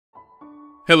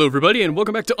Hello everybody and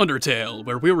welcome back to Undertale,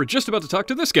 where we were just about to talk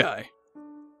to this guy.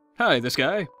 Hi, this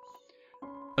guy.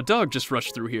 A dog just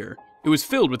rushed through here. It was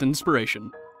filled with inspiration.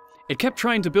 It kept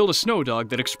trying to build a snow dog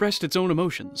that expressed its own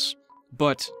emotions.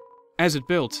 But, as it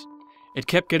built, it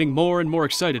kept getting more and more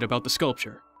excited about the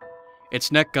sculpture.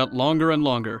 Its neck got longer and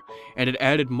longer, and it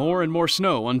added more and more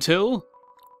snow until...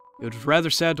 It was rather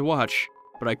sad to watch,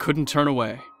 but I couldn't turn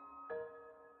away.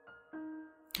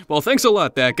 Well, thanks a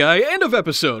lot, that guy. End of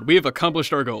episode. We have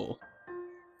accomplished our goal.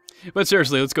 But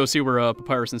seriously, let's go see where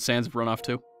Papyrus and Sans have run off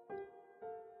to.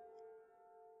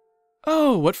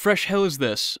 Oh, what fresh hell is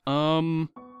this? Alright.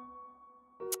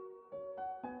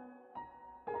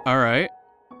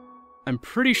 I'm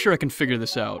pretty sure I can figure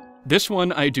this out. This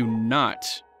one, I do not.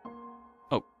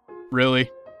 Oh, really?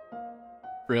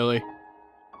 Really?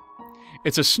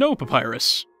 It's a snow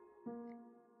papyrus.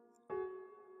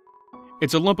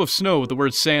 It's a lump of snow with the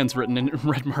word Sans written in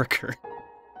red marker.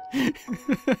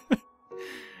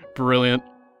 Brilliant.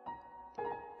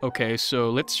 Okay, so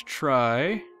let's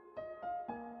try...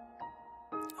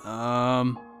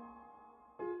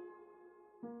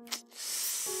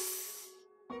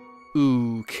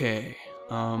 Okay.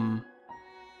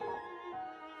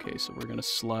 Okay, so we're gonna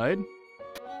slide.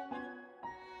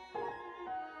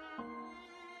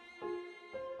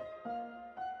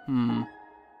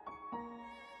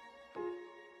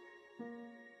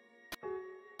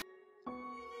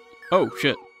 Oh,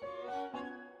 shit.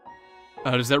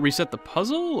 Does that reset the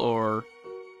puzzle, or...?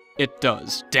 It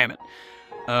does. Damn it.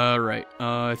 Right.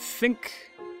 I think...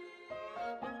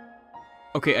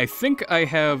 Okay, I think I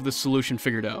have the solution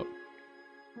figured out.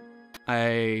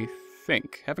 I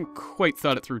think. Haven't quite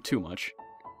thought it through too much.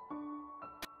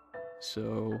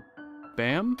 So...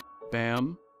 Bam,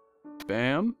 bam,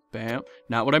 bam, bam.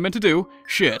 Not what I meant to do.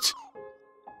 Shit.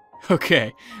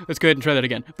 Okay, let's go ahead and try that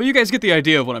again. But you guys get the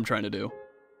idea of what I'm trying to do.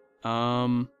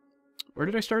 Where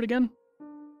did I start again? I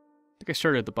think I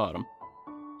started at the bottom.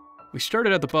 We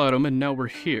started at the bottom, and now we're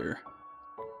here.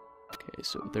 Okay,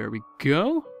 so there we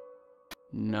go.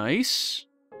 Nice.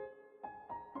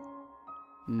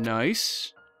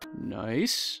 Nice.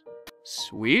 Nice.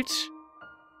 Sweet.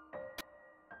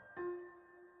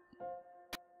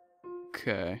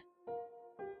 Okay.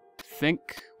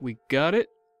 Think we got it.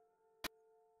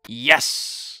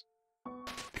 Yes!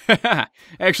 I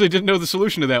actually didn't know the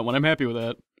solution to that one. I'm happy with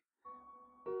that.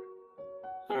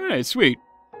 Alright, sweet.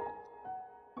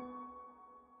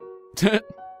 A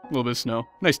little bit of snow.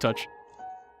 Nice touch.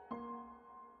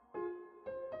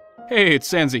 Hey,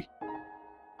 it's Sansy.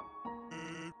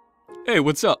 Hey,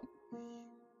 what's up?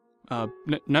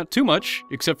 Not too much,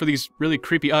 except for these really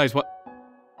creepy eyes. What?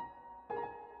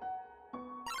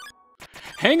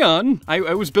 Hang on!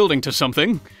 I was building to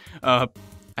something.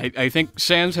 I think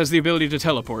Sans has the ability to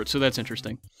teleport, so that's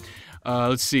interesting.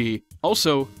 Let's see.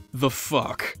 Also, the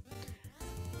fuck.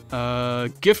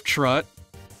 Gift Trot.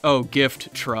 Oh,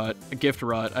 Gift Trot. Gift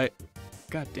Rot.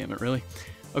 God damn it, really?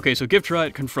 Okay, so Gift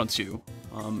Trot confronts you.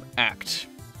 Act.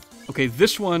 Okay,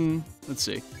 this one... Let's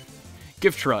see.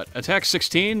 Gift Trot. Attack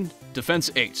 16,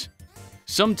 defense 8.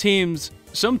 Some teens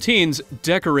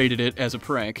decorated it as a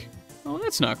prank. Oh,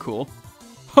 that's not cool.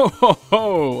 Ho ho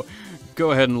ho!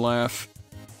 Go ahead and laugh.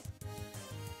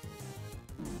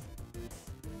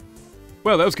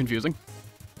 Well, that was confusing.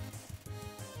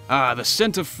 Ah, the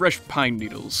scent of fresh pine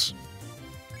needles.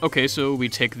 Okay, so we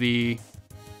take the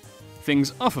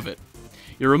things off of it.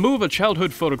 You remove a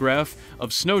childhood photograph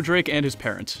of Snowdrake and his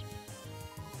parents.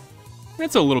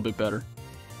 That's a little bit better.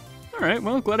 Alright,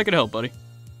 well, glad I could help, buddy.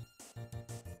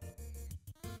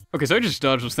 Okay, so I just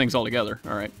dodged those things altogether.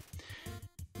 Alright.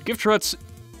 Gift Trot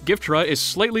is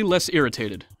slightly less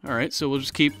irritated. Alright, so we'll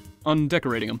just keep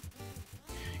undecorating him.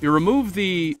 You remove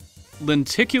the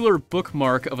lenticular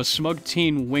bookmark of a smug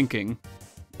teen winking.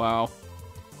 Wow.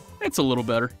 That's a little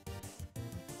better.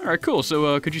 Alright, cool.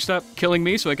 So, could you stop killing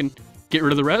me so I can get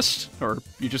rid of the rest? Or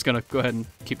you just gonna go ahead and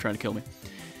keep trying to kill me?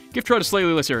 Gift Trot is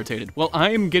slightly less irritated. Well,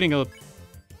 I'm getting a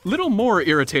little more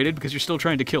irritated because you're still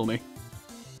trying to kill me.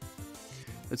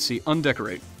 Let's see.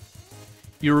 Undecorate.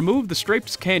 You remove the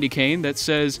striped candy cane that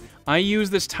says, I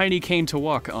use this tiny cane to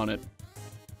walk on it.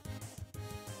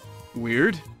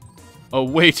 Weird. A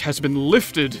weight has been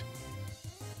lifted.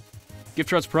 Gift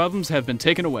Trot's problems have been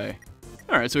taken away.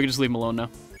 Alright, so we can just leave him alone now.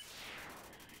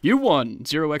 You won!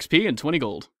 0 XP and 20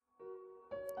 gold.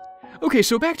 Okay,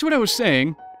 so back to what I was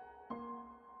saying.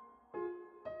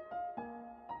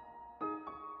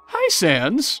 Hi,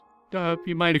 Sans.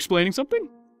 You mind explaining something?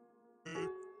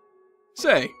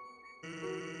 Say,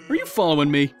 are you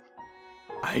following me?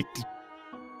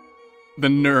 The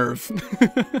nerve.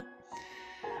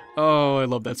 Oh, I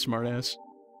love that smartass.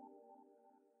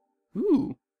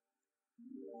 Ooh.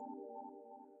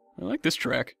 I like this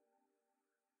track.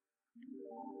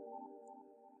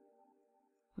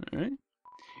 Alright.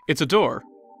 It's a door.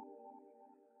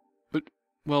 But,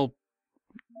 well...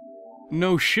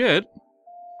 No shit.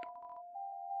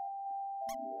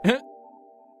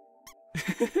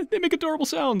 They make adorable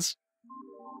sounds.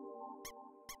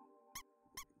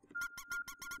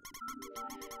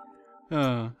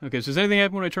 Okay, so does anything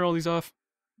happen when I turn all these off?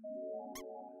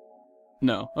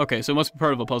 No. Okay, so it must be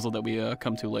part of a puzzle that we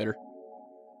come to later.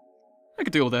 I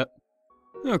could deal with that.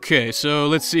 Okay, so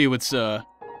let's see what's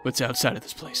outside of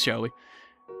this place, shall we?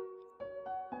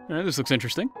 Alright, this looks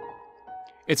interesting.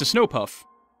 It's a snow puff.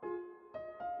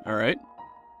 Alright.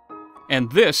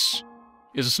 And this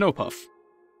is a snow puff.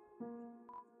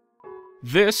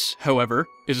 This, however,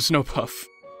 is a snow puff.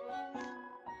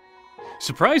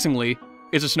 Surprisingly,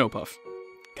 it's a snow puff.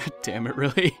 God damn it,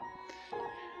 really?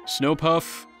 Snow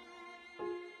puff.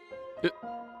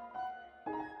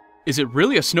 Is it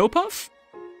really a snow puff?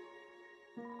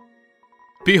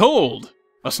 Behold,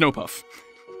 a snow puff.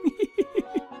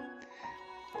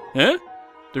 Huh?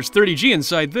 There's 30G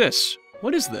inside this.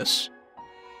 What is this?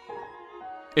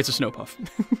 It's a snow puff.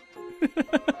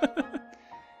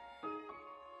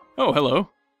 Oh, hello.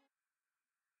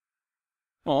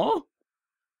 Aw.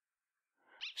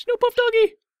 Snow puff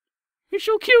doggy. You're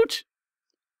so cute.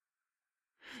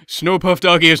 Snow puff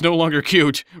doggy is no longer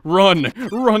cute. Run!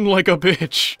 Run like a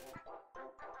bitch!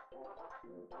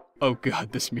 Oh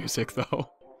god, this music,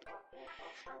 though.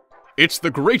 It's the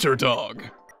greater dog!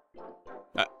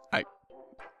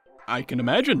 I can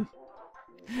imagine.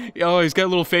 Oh, he's got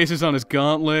little faces on his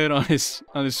gauntlet, on his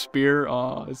spear.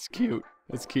 Oh, it's cute.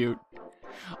 It's cute.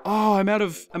 Oh, I'm out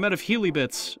of Healy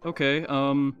bits. Okay,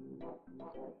 go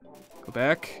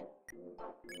back.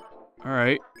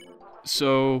 Alright.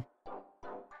 So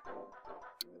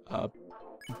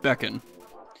beckon.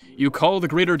 You call the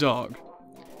greater dog.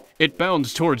 It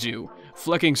bounds towards you,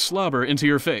 flecking slobber into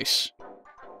your face.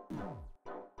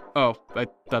 Oh, I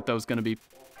thought that was gonna be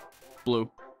blue.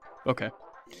 Okay.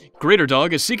 Greater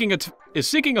dog is seeking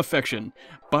affection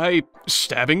by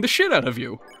stabbing the shit out of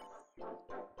you.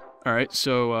 Alright,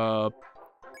 so,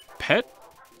 pet?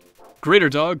 Greater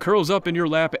dog curls up in your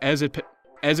lap as it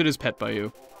is pet by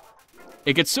you.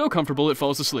 It gets so comfortable it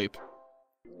falls asleep.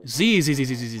 Z.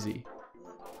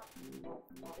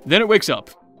 Then it wakes up.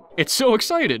 It's so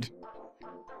excited.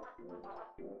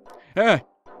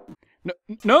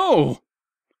 No!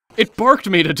 It barked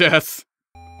me to death!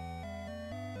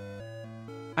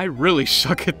 I really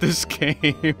suck at this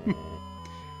game.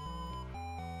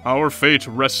 Our fate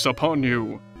rests upon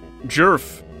you.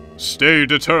 Jerf, stay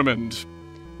determined.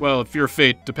 Well, if your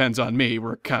fate depends on me,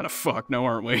 we're kinda fucked now,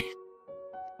 aren't we?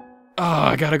 Ah,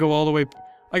 I gotta go all the way...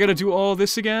 I gotta do all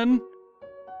this again?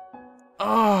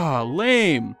 Ah,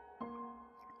 lame.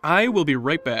 I will be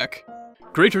right back.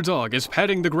 Greater dog is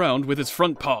patting the ground with its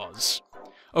front paws.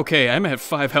 Okay, I'm at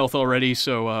 5 health already,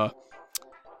 so,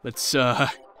 let's, go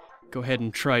ahead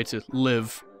and try to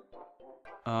live.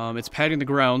 It's patting the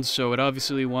ground, so it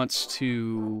obviously wants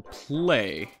to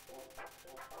play.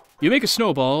 You make a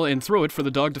snowball and throw it for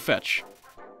the dog to fetch.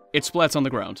 It splats on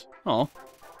the ground. Aw.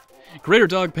 Greater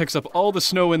dog picks up all the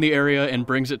snow in the area and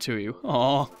brings it to you.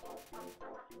 Aw.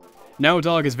 Now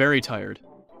dog is very tired.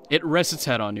 It rests its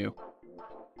head on you.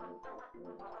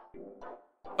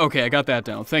 Okay, I got that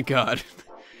down. Thank God.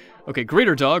 Okay,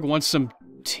 greater dog wants some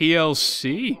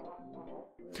TLC?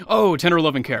 Oh, tender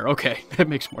loving care. Okay, that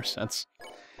makes more sense.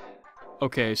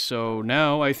 Okay, so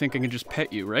now I think I can just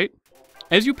pet you, right?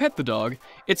 As you pet the dog,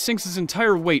 it sinks its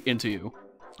entire weight into you.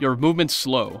 Your movement's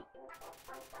slow.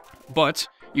 But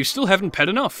you still haven't pet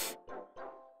enough.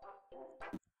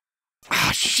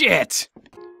 Ah, shit!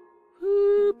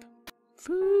 Foop,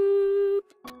 foop,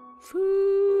 foop,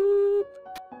 foop,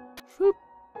 foop,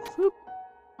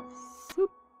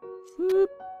 foop, foop,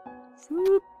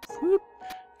 foop, foop.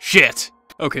 Shit!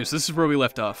 Okay, so this is where we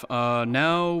left off.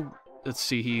 Now, let's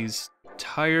see, he's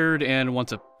tired and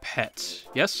wants a pet.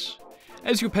 Yes?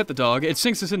 As you pet the dog, it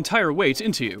sinks its entire weight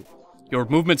into you. Your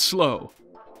movement's slow.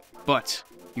 But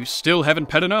you still haven't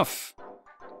pet enough.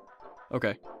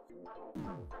 Okay.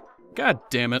 God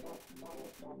damn it.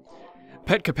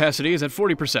 Pet capacity is at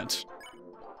 40%.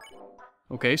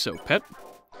 Okay, so pet.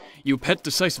 You pet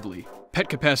decisively. Pet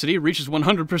capacity reaches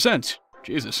 100%.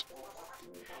 Jesus.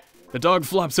 The dog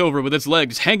flops over with its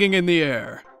legs hanging in the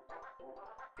air.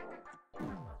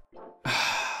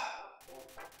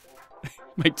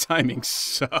 My timing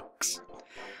sucks.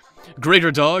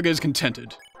 Greater dog is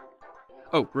contented.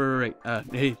 Oh, right.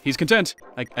 Hey, he's content.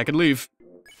 I can leave.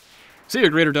 See ya,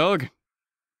 greater dog.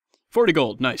 40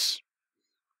 gold, nice.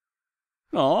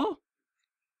 Aw.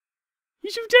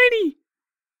 He's so tiny!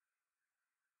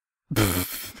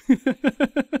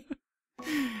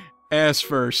 Ass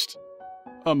first.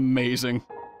 Amazing.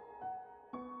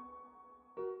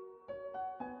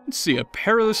 Let's see, a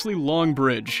perilously long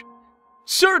bridge.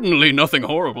 Certainly nothing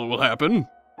horrible will happen.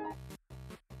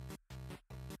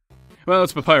 Well,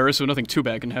 it's Papyrus, so nothing too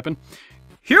bad can happen.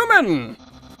 Human!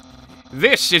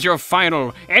 This is your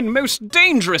final and most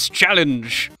dangerous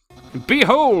challenge.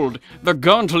 Behold, the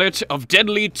Gauntlet of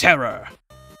Deadly Terror.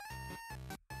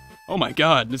 Oh my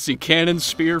god, let's see, cannon,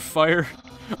 spear, fire.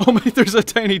 Oh my, there's a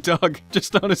tiny dog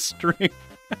just on a string.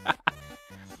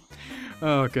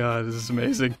 Oh god, this is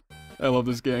amazing. I love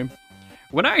this game.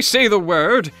 When I say the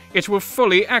word, it will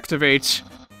fully activate.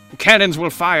 Cannons will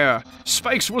fire,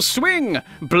 spikes will swing,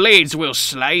 blades will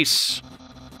slice.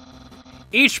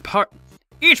 Each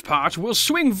part will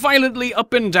swing violently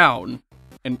up and down,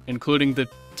 including the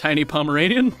tiny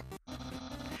Pomeranian.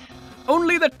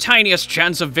 Only the tiniest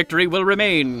chance of victory will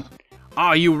remain.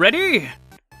 Are you ready?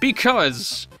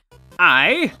 Because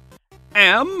I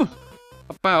am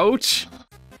about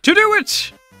to do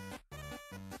it!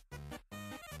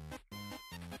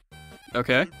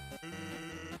 Okay.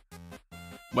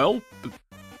 Well,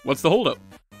 what's the holdup?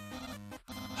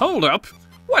 Holdup?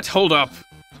 What holdup?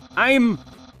 I'm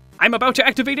about to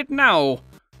activate it now.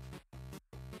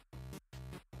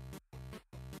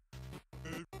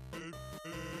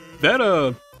 That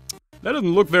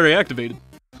doesn't look very activated.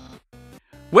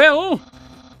 Well,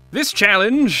 this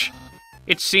challenge,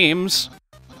 it seems,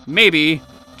 maybe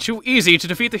too easy to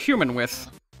defeat the human with.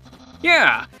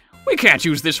 Yeah, we can't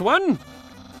use this one.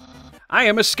 I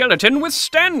am a skeleton with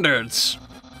standards.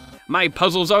 My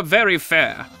puzzles are very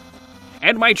fair,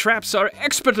 and my traps are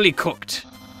expertly cooked.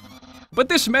 But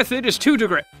this method is too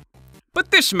direct.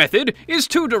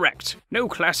 No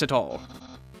class at all.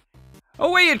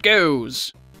 Away it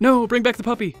goes. No, bring back the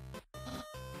puppy.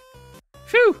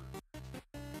 Phew.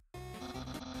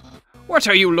 What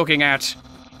are you looking at?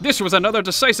 This was another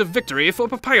decisive victory for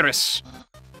Papyrus.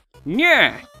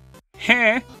 Yeah.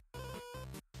 Huh?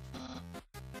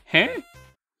 Huh?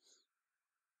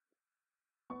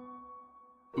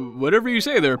 Whatever you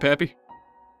say there, Pappy.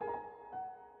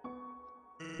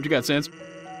 What you got, Sans?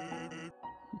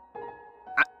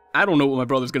 I don't know what my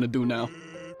brother's gonna do now.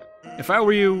 If I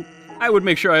were you, I would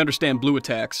make sure I understand blue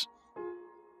attacks.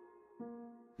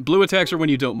 Blue attacks are when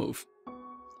you don't move.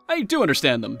 I do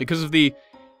understand them because of the...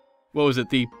 What was it?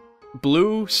 The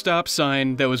blue stop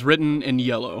sign that was written in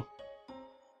yellow.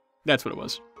 That's what it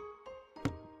was.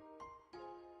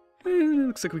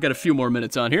 Looks like we got a few more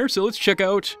minutes on here, so let's check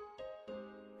out...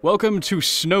 Welcome to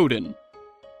Snowden.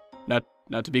 Not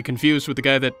to be confused with the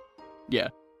guy that... Yeah.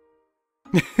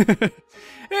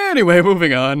 Anyway,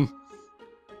 moving on.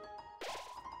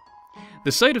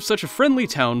 The sight of such a friendly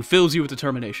town fills you with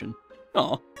determination.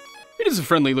 Aw, it is a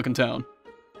friendly-looking town.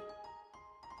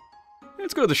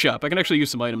 Let's go to the shop. I can actually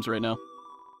use some items right now.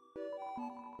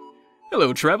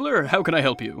 Hello, traveler. How can I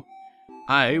help you?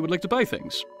 I would like to buy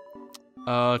things.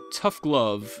 Tough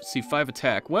glove. See, 5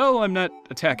 attack. Well, I'm not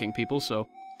attacking people, so...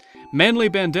 Manly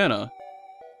bandana.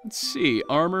 Let's see.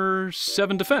 Armor,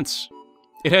 7 defense.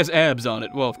 It has abs on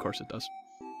it. Well, of course it does.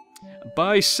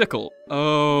 Bicycle.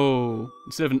 Oh.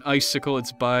 Instead of an icicle,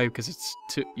 it's bi because it's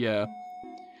 2. Yeah.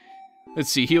 Let's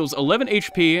see. Heals 11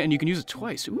 HP, and you can use it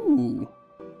twice. Ooh.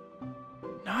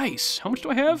 Nice. How much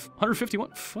do I have?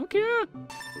 151. Fuck yeah.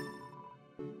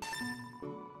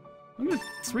 I'm gonna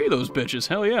 3 of those bitches.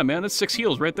 Hell yeah, man. That's 6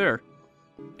 heals right there.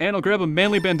 And I'll grab a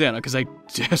manly bandana, because I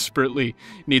desperately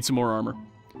need some more armor.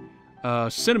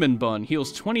 Cinnamon bun.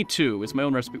 Heals 22. It's my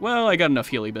own recipe. Well, I got enough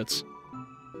healy bits.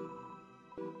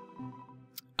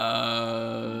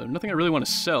 Nothing I really want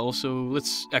to sell, so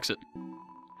let's exit.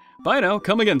 Bye now.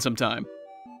 Come again sometime.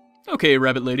 Okay,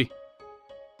 rabbit lady.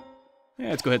 Yeah,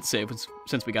 let's go ahead and save,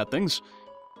 since we got things.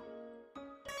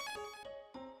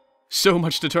 So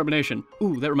much determination.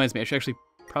 Ooh, that reminds me, I should actually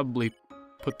probably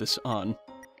put this on.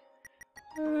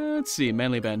 Let's see,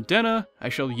 manly bandana, I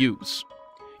shall use.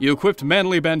 You equipped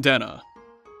manly bandana.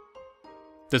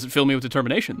 Does it fill me with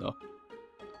determination, though?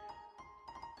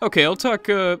 Okay, I'll talk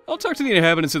to the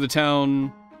inhabitants of the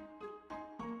town.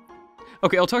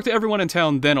 Okay, I'll talk to everyone in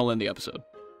town, then I'll end the episode.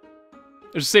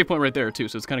 There's a save point right there, too,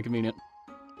 so it's kind of convenient.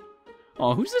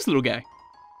 Aw, who's this little guy?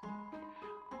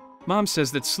 Mom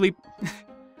says that sleeping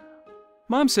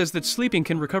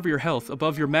can recover your health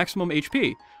above your maximum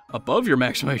HP. Above your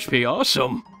maximum HP?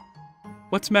 Awesome!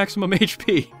 What's maximum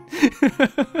HP?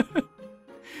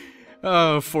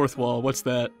 Oh, fourth wall, what's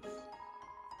that?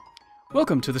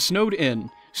 Welcome to the Snowed Inn,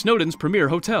 Snowden's premier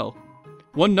hotel.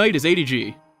 1 night is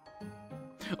 80G.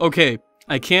 Okay,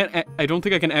 I don't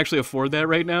think I can actually afford that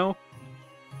right now,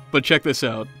 But check this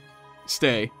out.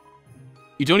 Stay.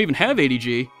 You don't even have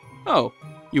ADG? Oh,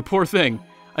 you poor thing.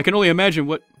 I can only imagine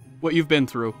what you've been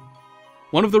through.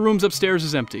 One of the rooms upstairs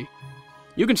is empty.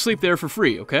 You can sleep there for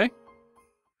free, okay?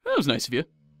 That was nice of you.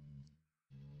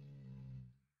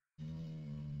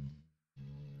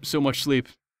 So much sleep.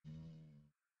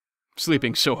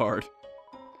 Sleeping so hard.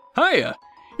 Hiya!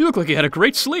 You look like you had a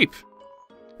great sleep.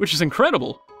 Which is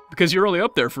incredible, because you're only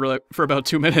up there for about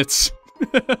 2 minutes.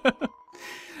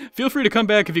 Feel free to come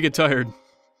back if you get tired.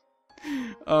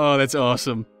 Oh, that's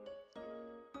awesome.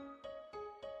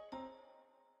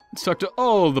 Let's talk to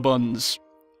all the buns.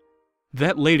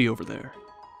 That lady over there.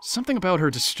 Something about her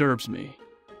disturbs me.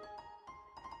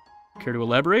 Care to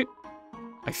elaborate?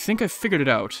 I think I figured it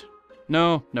out.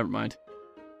 No, never mind.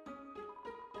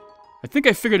 I think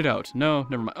I figured it out. No,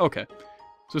 never mind. Okay.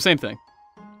 So same thing.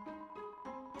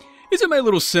 Isn't my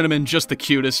little cinnamon just the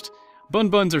cutest? Bun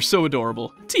buns are so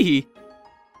adorable. Teehee.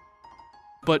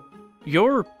 But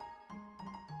you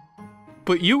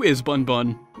is Bun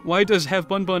Bun. Why does have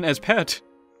Bun Bun as pet?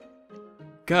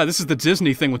 God, this is the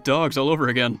Disney thing with dogs all over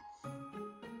again.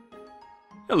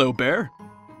 Hello, bear.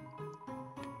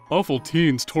 Awful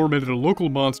teens tormented a local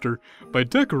monster by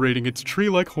decorating its tree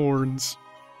like horns.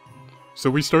 So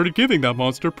we started giving that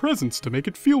monster presents to make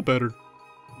it feel better.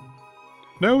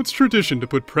 Now it's tradition to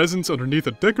put presents underneath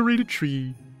a decorated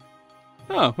tree.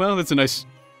 Oh, well, that's a nice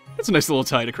little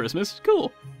tie to Christmas.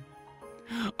 Cool.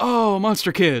 Oh,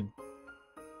 Monster Kid.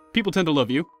 People tend to love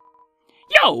you.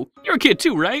 Yo, you're a kid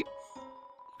too, right?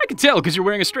 I can tell because you're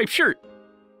wearing a striped shirt.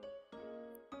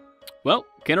 Well,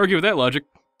 can't argue with that logic.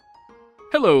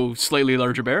 Hello, slightly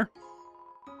larger bear.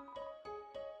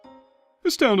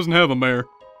 This town doesn't have a mayor.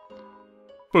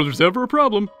 But if there's ever a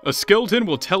problem, a skeleton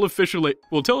will tell official lady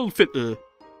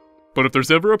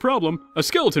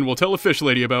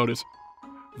about it.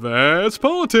 That's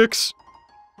politics.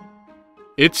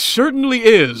 It certainly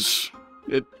is.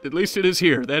 At least it is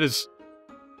here. That is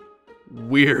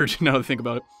weird now that I think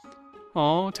about it.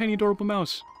 Aw, tiny adorable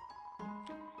mouse.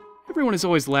 Everyone is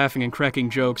always laughing and cracking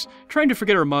jokes, trying to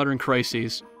forget our modern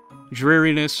crises.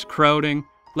 Dreariness, crowding,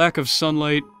 lack of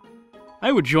sunlight.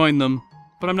 I would join them,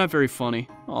 but I'm not very funny.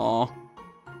 Aw.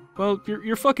 Well,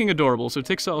 you're fucking adorable, so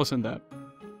take solace in that.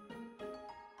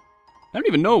 I don't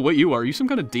even know what you are. Are you some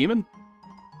kind of demon?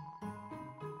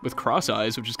 With cross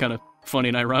eyes, which is kind of funny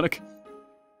and ironic.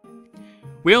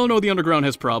 We all know the underground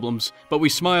has problems, but we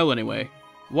smile anyway.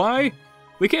 Why?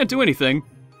 We can't do anything,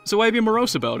 so why be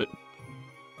morose about it?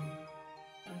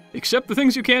 Accept the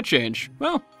things you can't change.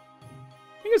 Well,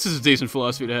 I guess this is a decent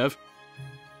philosophy to have.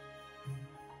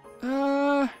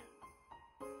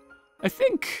 I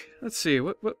think, let's see,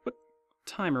 what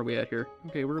time are we at here?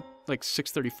 Okay, we're like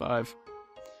 6:35.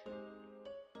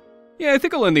 Yeah, I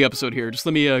think I'll end the episode here. Just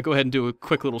let me go ahead and do a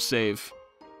quick little save.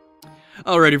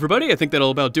 Alright, everybody, I think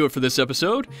that'll about do it for this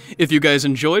episode. If you guys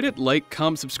enjoyed it, like,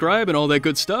 comment, subscribe, and all that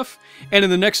good stuff. And in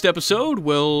the next episode,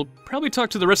 we'll probably talk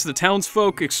to the rest of the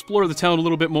townsfolk, explore the town a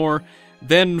little bit more,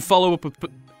 then follow up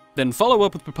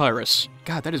with Papyrus.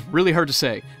 God, that is really hard to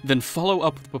say. Then follow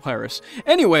up with Papyrus.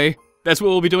 Anyway, that's what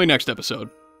we'll be doing next episode.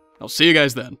 I'll see you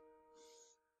guys then.